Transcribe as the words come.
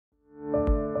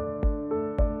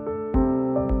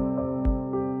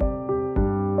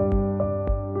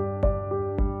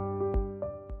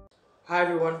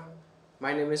everyone,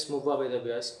 my name is Muvva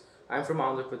Vedavyas. I'm from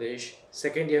Andhra Pradesh,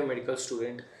 second year medical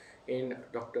student in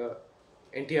Dr.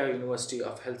 NTI University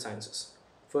of Health Sciences.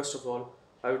 First of all,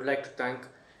 I would like to thank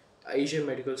Asian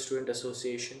Medical Student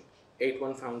Association,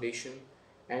 81 Foundation,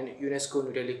 and UNESCO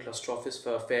New Delhi Cluster Office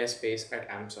for Fair Space at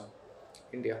AMSA,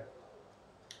 India.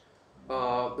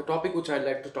 The topic which I'd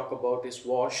like to talk about is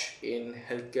WASH in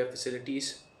healthcare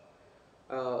facilities.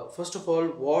 First of all,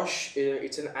 WASH,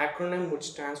 it's an acronym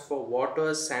which stands for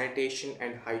Water, Sanitation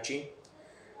and Hygiene.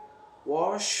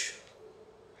 WASH,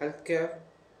 healthcare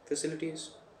facilities.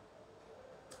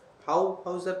 How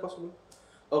is that possible?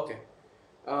 Okay.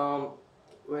 Um,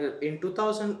 well, in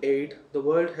 2008, the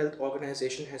World Health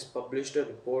Organization has published a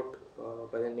report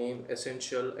by the name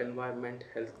Essential Environment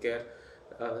Healthcare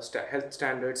Health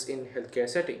Standards in Healthcare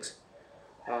Settings.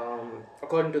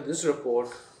 According to this report,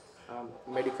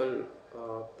 medical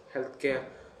healthcare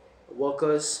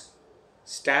workers,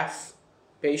 staff,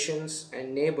 patients,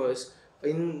 and neighbors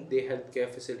in the healthcare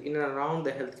facility, in and around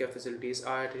the healthcare facilities,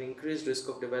 are at an increased risk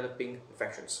of developing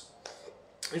infections.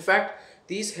 In fact,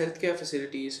 these healthcare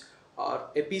facilities are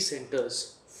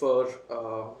epicenters for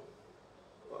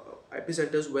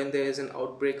epicenters when there is an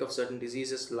outbreak of certain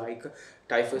diseases like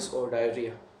typhus or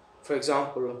diarrhea. For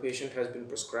example, a patient has been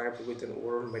prescribed with an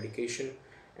oral medication,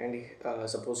 and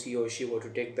suppose he or she were to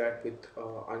take that with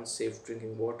unsafe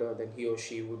drinking water, then he or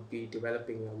she would be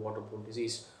developing a waterborne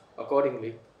disease.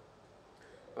 Accordingly,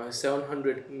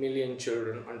 700 million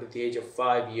children under the age of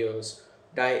 5 years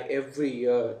die every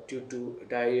year due to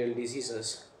diarrheal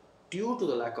diseases due to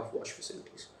the lack of wash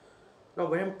facilities. Now,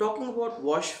 when I'm talking about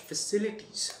wash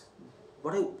facilities,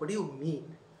 what do you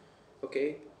mean?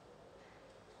 Okay,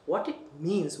 what it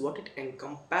means, what it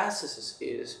encompasses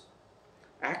is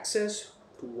access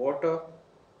to water,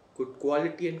 good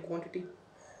quality and quantity,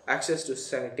 access to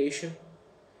sanitation,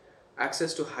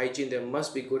 access to hygiene. There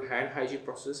must be good hand hygiene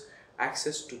process,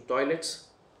 access to toilets,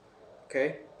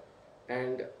 okay,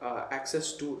 and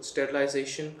access to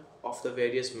sterilization of the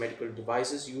various medical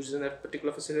devices used in that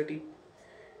particular facility.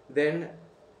 Then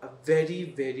a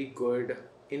very good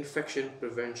infection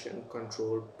prevention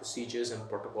control procedures and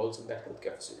protocols in that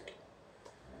healthcare facility.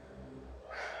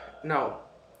 Now,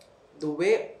 the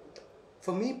way,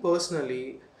 for me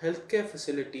personally, healthcare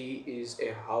facility is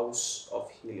a house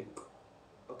of healing.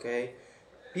 Okay,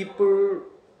 people,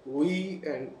 we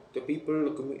and the people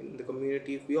in the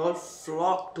community, we all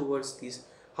flock towards these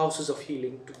houses of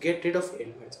healing to get rid of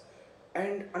ailments,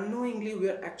 and unknowingly we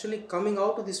are actually coming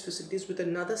out of these facilities with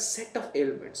another set of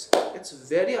ailments. It's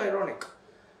very ironic.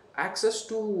 Access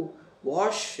to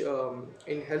wash in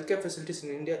healthcare facilities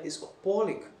in India is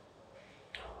appalling.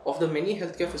 Of the many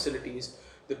healthcare facilities,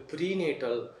 the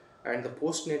prenatal and the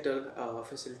postnatal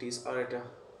facilities are at a,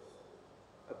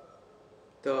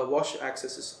 the wash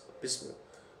access is abysmal.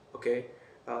 Okay,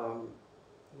 um,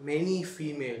 many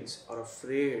females are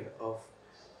afraid of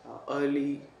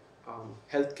early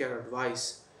healthcare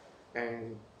advice,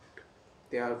 and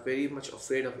they are very much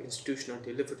afraid of institutional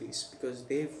deliveries because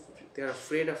they are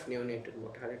afraid of neonatal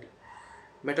mortality.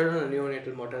 Maternal and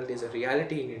neonatal mortality is a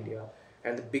reality in India,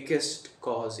 and the biggest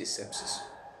cause is sepsis.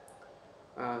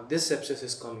 This sepsis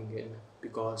is coming in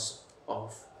because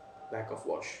of lack of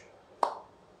wash.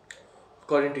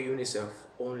 According to UNICEF,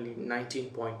 only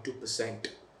 19.2%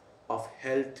 of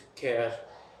healthcare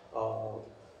of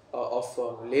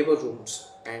labor rooms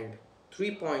and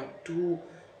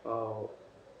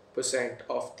 3.2%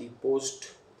 of the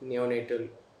post neonatal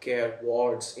care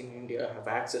wards in India have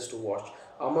access to wash.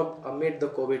 Amid the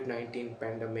COVID-19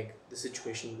 pandemic, the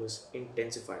situation was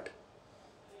intensified.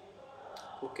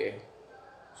 Okay,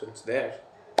 so it's there.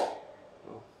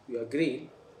 You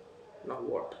agree? Now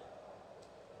what?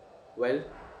 Well,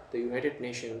 the United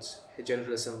Nations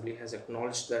General Assembly has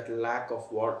acknowledged that lack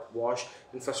of wash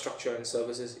infrastructure and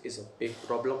services is a big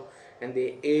problem, and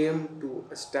they aim to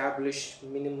establish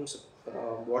minimum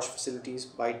wash facilities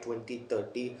by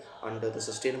 2030 under the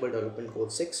Sustainable Development Goal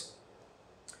 6.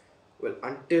 Well,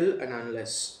 until and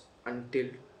unless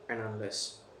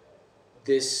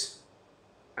this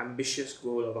ambitious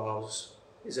goal of ours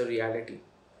is a reality,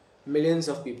 millions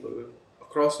of people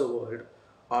across the world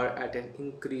are at an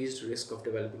increased risk of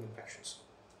developing infections.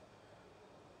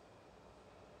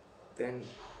 Then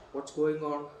what's going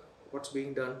on? What's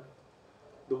being done?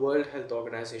 The World Health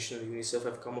Organization and UNICEF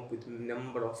have come up with a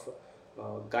number of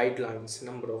guidelines,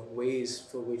 number of ways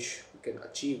for which we can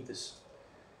achieve this.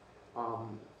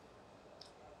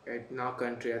 In our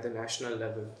country, at the national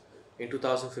level, in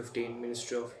 2015,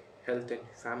 Ministry of Health and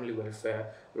Family Welfare,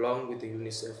 along with the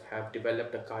UNICEF, have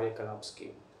developed a Karyakalap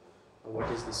scheme.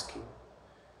 What is this scheme?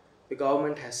 The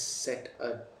government has set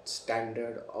a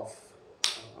standard of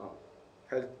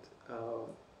health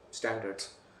standards,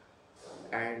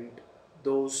 and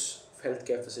those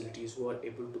healthcare facilities who are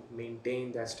able to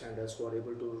maintain that standards, who are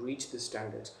able to reach these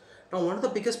standards. Now, one of the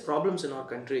biggest problems in our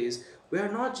country is we are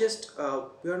not just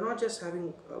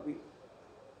having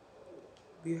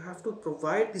we have to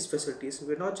provide these facilities.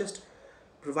 We're not just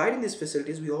providing these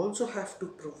facilities, we also have to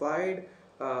provide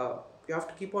we have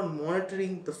to keep on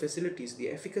monitoring the facilities, the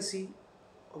efficacy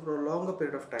over a longer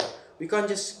period of time. We can't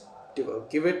just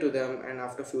give it to them and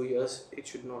after a few years it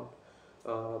should not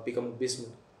become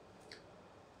abysmal.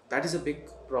 That is a big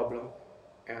problem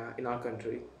in our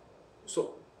country.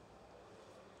 So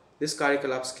this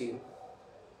curriculum scheme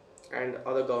and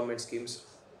other government schemes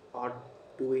are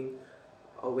doing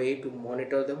a way to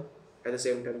monitor them, at the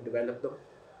same time develop them,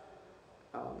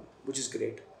 which is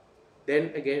great.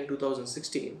 Then again,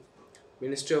 2016,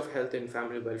 Ministry of Health and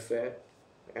Family Welfare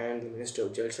and the Ministry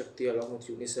of Jal Shakti along with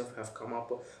UNICEF have come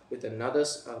up with another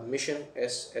mission,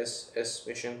 SSS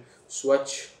mission,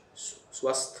 Swasth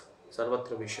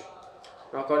Sarvatra Mission.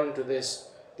 Now, according to this,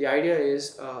 the idea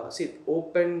is,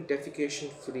 open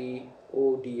defecation free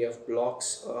ODF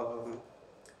blocks,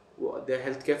 the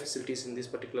healthcare facilities in these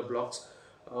particular blocks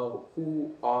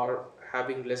who are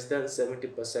having less than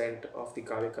 70% of the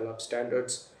curriculum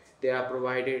standards. They are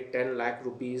provided 10 lakh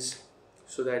rupees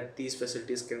so that these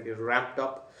facilities can be ramped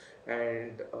up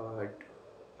and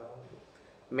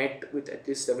met with at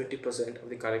least 70% of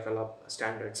the curriculum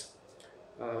standards.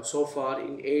 So far,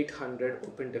 in 800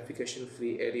 open defecation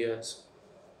free areas,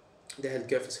 the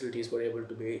healthcare facilities were able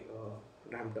to be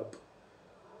ramped up.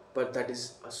 But that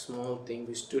is a small thing.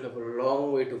 We still have a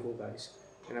long way to go, guys,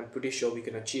 and I'm pretty sure we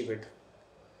can achieve it.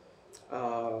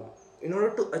 In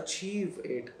order to achieve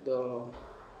it,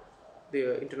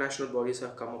 the international bodies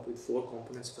have come up with 4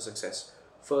 components for success.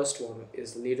 First one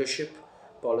is leadership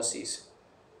policies.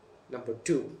 Number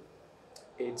 2,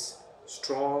 it's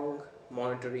strong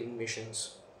monitoring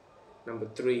missions. Number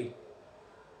 3,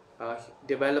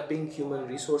 developing human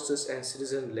resources and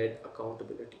citizen-led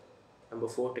accountability. Number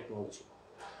 4, technology.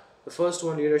 The first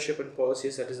one, leadership and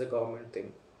policies, that is a government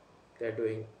thing. They're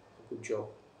doing a good job.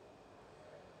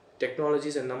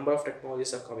 Technologies, a number of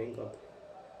technologies are coming up.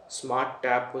 Smart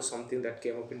tap was something that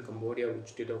came up in Cambodia,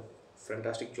 which did a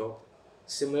fantastic job.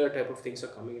 Similar type of things are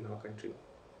coming in our country.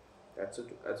 That's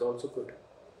also good.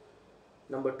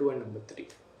 Number 2 and number 3,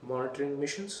 monitoring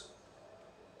missions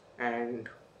and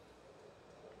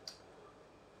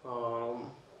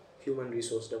human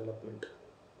resource development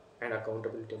and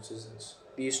accountability of citizens.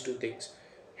 These 2 things,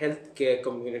 healthcare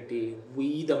community,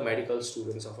 we the medical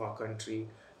students of our country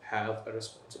have a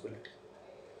responsibility.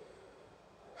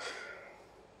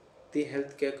 The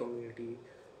healthcare community,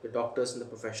 the doctors and the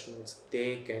professionals,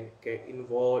 they can get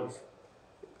involved.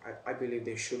 I believe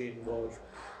they should involve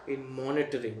in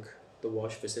monitoring the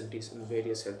WASH facilities in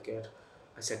various healthcare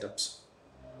setups.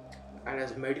 And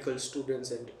as medical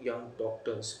students and young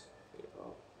doctors,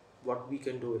 what we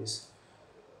can do is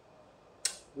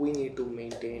we need to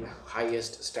maintain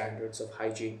highest standards of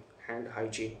hygiene, hand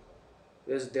hygiene.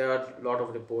 There are a lot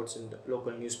of reports in the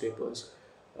local newspapers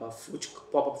which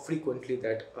pop up frequently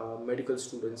that medical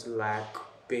students lack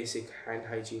basic hand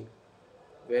hygiene.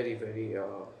 Very, very,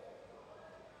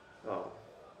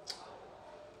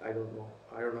 I don't know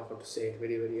how to say it.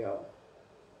 Very, very,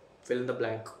 fill in the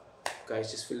blank,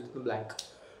 guys. Just fill in the blank.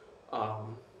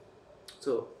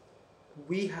 So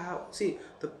we have, see,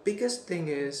 the biggest thing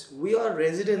is we are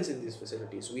residents in these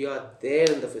facilities. We are there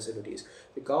in the facilities.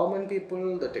 The government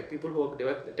people, the tech people who are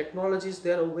developing the technologies,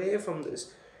 they're away from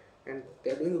this and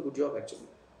they're doing a good job actually.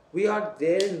 We are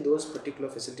there in those particular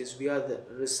facilities. We are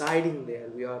residing there.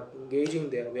 We are engaging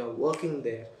there. We are working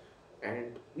there,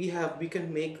 and we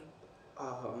can make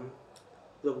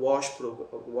the WASH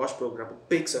program a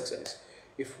big success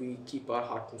if we keep our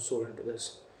heart and soul into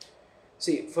this.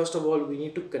 See, first of all, we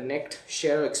need to connect,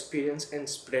 share our experience and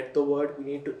spread the word. We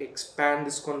need to expand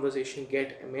this conversation,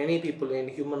 get many people in,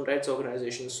 human rights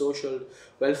organizations, social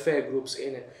welfare groups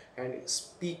in, and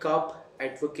speak up,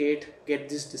 advocate, get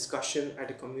this discussion at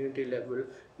a community level,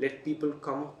 let people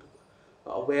come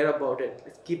aware about it.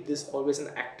 Let's keep this always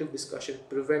an active discussion,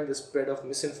 prevent the spread of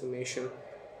misinformation,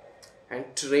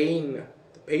 and train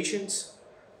the patients,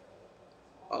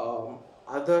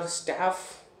 other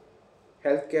staff,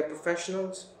 healthcare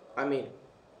professionals. I mean,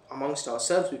 amongst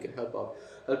ourselves we can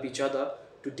help each other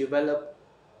to develop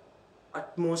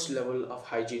utmost level of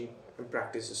hygiene and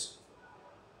practices.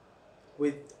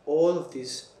 With all of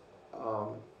this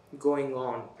going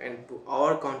on and to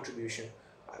our contribution,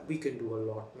 we can do a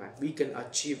lot, man. We can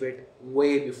achieve it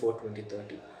way before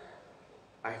 2030.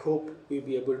 I hope we'll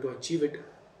be able to achieve it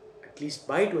at least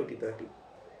by 2030.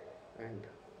 And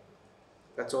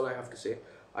That's all I have to say.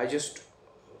 I just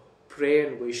pray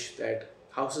and wish that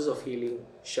houses of healing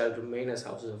shall remain as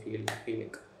houses of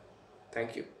healing.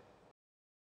 Thank you.